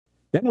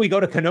Then we go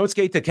to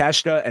Konosuke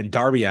Takeshita and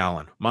Darby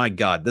Allin. My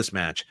God, this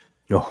match.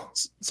 Oh.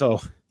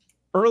 So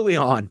early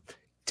on,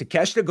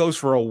 Takeshita goes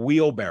for a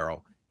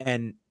wheelbarrow,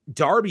 and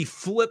Darby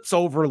flips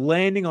over,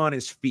 landing on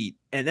his feet,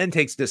 and then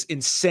takes this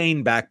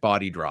insane back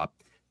body drop.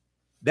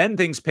 Then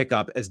things pick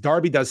up as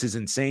Darby does his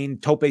insane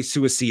tope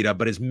suicida,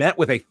 but is met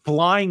with a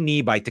flying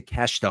knee by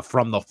Takeshita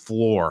from the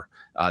floor.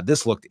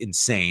 This looked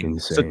insane.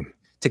 So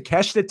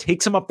Takeshita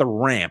takes him up the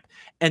ramp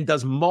and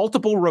does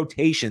multiple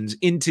rotations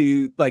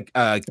into like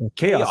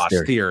chaos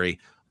theory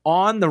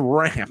on the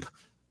ramp.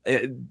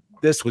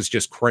 This was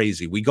just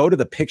crazy. We go to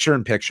the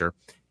picture-in-picture,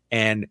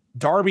 and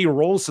Darby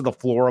rolls to the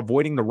floor,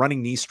 avoiding the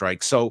running knee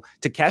strike. So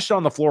Takeshita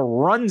on the floor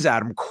runs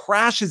at him,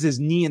 crashes his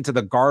knee into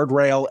the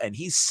guardrail, and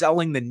he's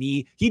selling the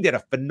knee. He did a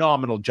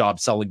phenomenal job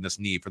selling this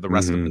knee for the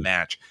rest of the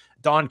match.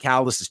 Don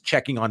Callis is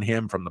checking on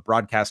him from the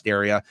broadcast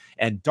area,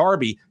 and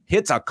Darby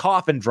hits a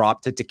coffin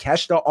drop to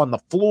Takeshita on the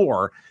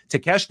floor.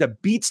 Takeshita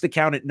beats the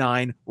count at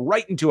 9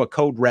 right into a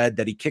code red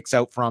that he kicks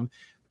out from.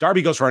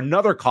 Darby goes for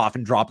another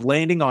coffin drop,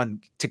 landing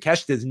on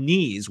Takeshita's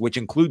knees, which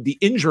include the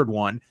injured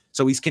one.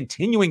 So he's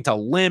continuing to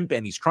limp,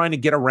 and he's trying to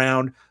get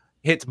around,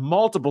 hits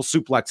multiple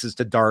suplexes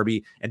to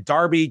Darby, and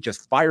Darby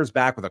just fires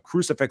back with a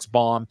crucifix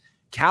bomb.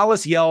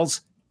 Callis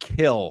yells,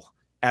 "Kill,"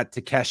 at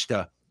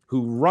Takeshita,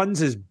 who runs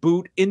his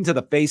boot into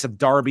the face of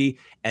Darby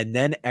and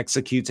then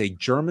executes a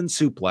German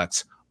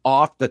suplex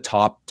off the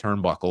top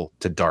turnbuckle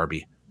to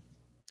Darby.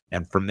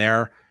 And from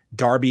there,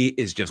 Darby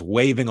is just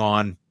waving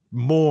on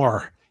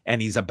more,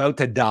 and he's about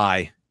to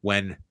die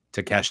when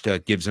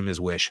Takeshita gives him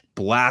his wish,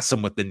 blasts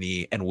him with the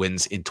knee, and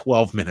wins in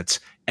 12 minutes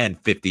and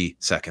 50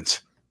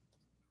 seconds.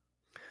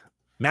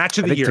 Match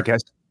of the year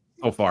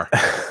so far.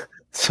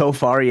 So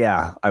far,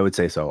 yeah, I would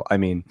say so. I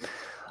mean,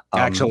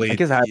 actually,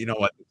 you know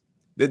what?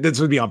 This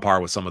would be on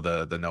par with some of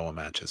the Noah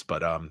matches,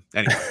 but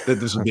anyway,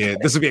 this would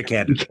be a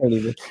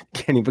candidate.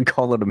 Can't even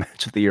call it a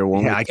match of the year.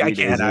 Yeah, I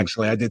can't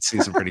actually. I did see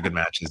some pretty good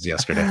matches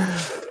yesterday.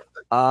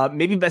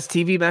 Maybe best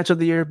TV match of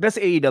the year, best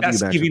AEW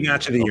best match TV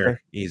match of the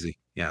year. Easy,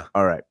 yeah.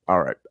 All right.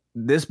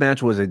 This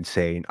match was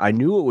insane. I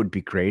knew it would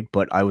be great,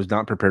 but I was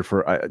not prepared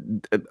for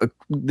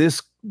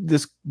this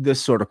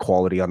sort of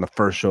quality on the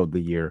first show of the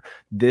year.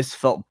 This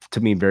felt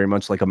to me very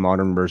much like a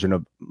modern version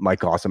of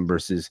Mike Awesome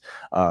versus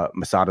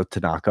Masato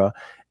Tanaka,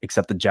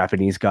 except the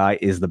Japanese guy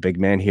is the big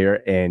man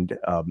here, and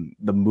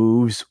the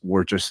moves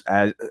were just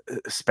as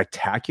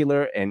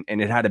spectacular, and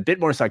it had a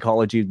bit more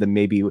psychology than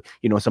maybe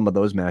some of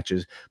those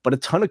matches, but a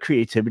ton of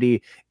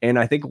creativity. And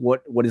I think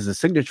what is the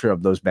signature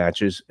of those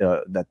matches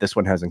that this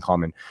one has in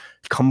common: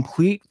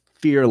 complete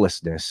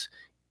fearlessness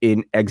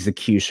in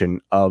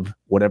execution of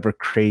whatever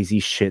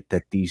crazy shit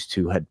that these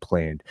two had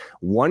planned.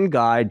 One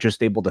guy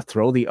just able to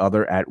throw the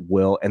other at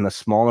will, and the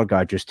smaller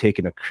guy just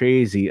taking a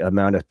crazy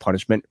amount of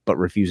punishment, but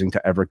refusing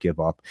to ever give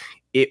up.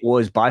 It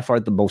was by far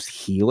the most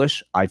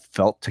heelish I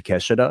felt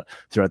Takeshita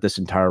throughout this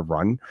entire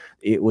run.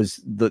 It was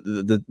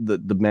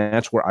the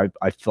match where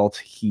I felt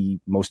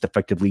he most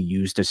effectively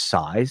used his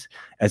size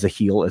as a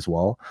heel as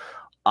well.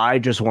 I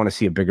just want to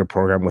see a bigger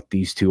program with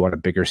these two on a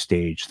bigger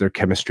stage. Their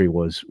chemistry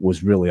was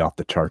really off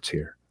the charts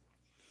here.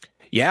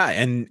 Yeah,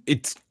 and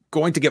it's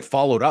going to get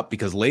followed up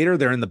because later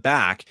they're in the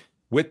back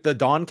with the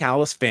Don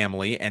Callis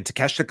family, and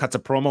Takeshita cuts a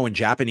promo in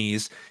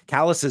Japanese.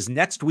 Callis says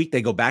next week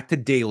they go back to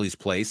Daly's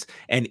place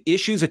and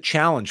issues a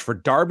challenge for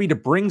Darby to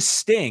bring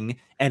Sting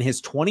and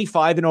his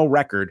 25-0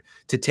 record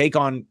to take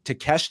on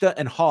Takeshita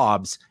and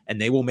Hobbs,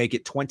 and they will make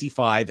it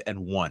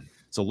 25-1.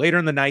 So later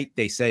in the night,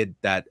 they said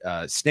that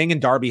Sting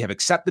and Darby have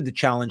accepted the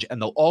challenge,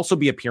 and they'll also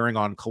be appearing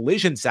on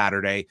Collision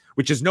Saturday,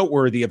 which is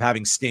noteworthy of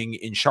having Sting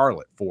in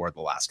Charlotte for the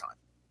last time.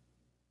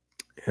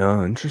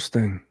 Yeah,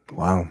 interesting.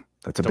 Wow.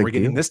 That's a big deal. We're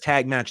getting this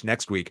tag match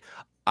next week.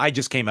 I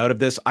just came out of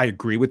this. I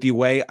agree with you,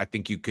 Way. I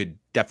think you could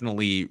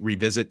definitely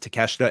revisit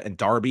Takeshita and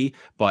Darby,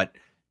 but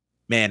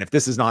man, if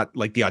this is not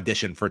like the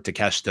audition for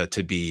Takeshita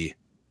to be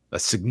a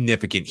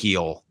significant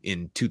heel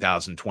in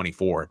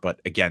 2024.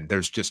 But again,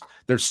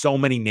 there's so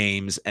many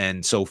names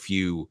and so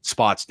few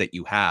spots that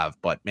you have.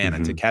 But man,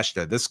 and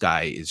Takeshita, this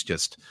guy is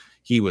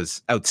he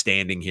was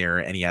outstanding here,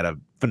 and he had a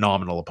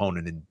phenomenal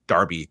opponent in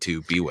Darby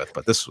to be with.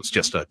 But this was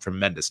just a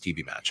tremendous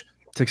TV match.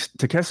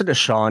 Takeshita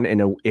shone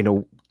in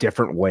a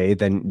different way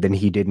than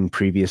he did in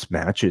previous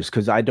matches,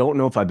 because I don't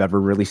know if I've ever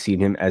really seen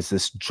him as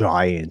this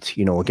giant,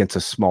 against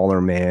a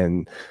smaller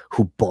man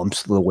who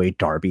bumps the way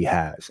Darby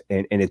has,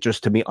 and it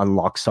just to me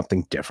unlocks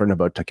something different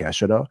about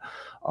Takeshita,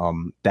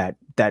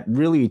 that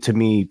really to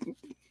me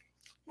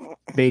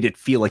made it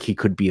feel like he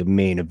could be a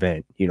main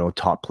event,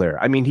 top player.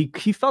 I mean,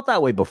 he felt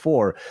that way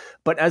before,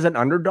 but as an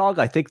underdog,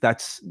 I think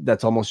that's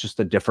almost just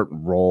a different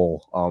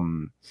role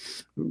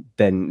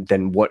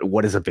than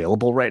what is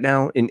available right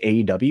now in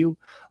AEW.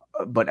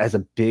 But as a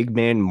big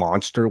man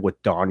monster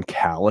with Don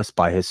Callis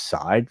by his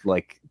side,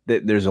 like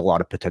there's a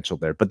lot of potential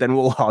there. But then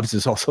Will Hobbs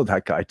is also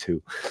that guy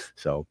too.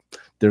 So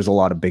there's a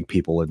lot of big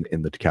people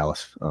in the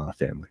Callis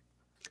family.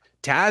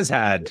 Taz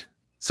had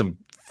some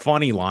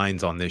funny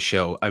lines on this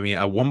show. I mean,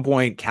 at one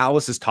point,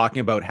 Callis is talking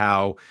about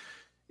how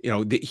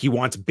he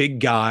wants big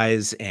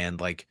guys and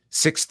like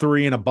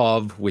 6'3" and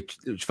above, which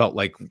felt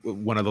like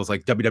one of those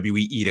like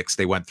WWE edicts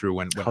they went through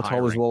when how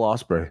tall is Will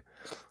Ospreay?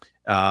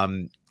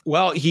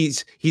 Well,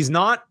 he's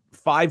not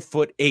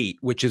 5'8",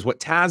 which is what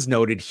Taz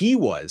noted he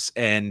was,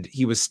 and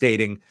he was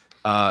stating,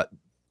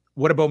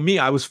 what about me?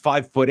 I was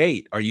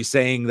 5'8". Are you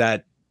saying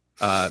that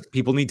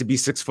people need to be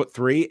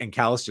 6'3"? And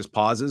Callis just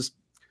pauses.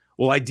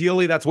 Well,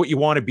 ideally that's what you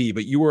want to be,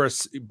 but you were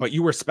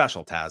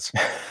special, Taz.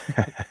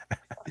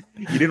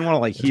 You didn't want to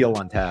like heel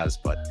on Taz,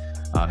 but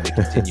they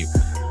continue.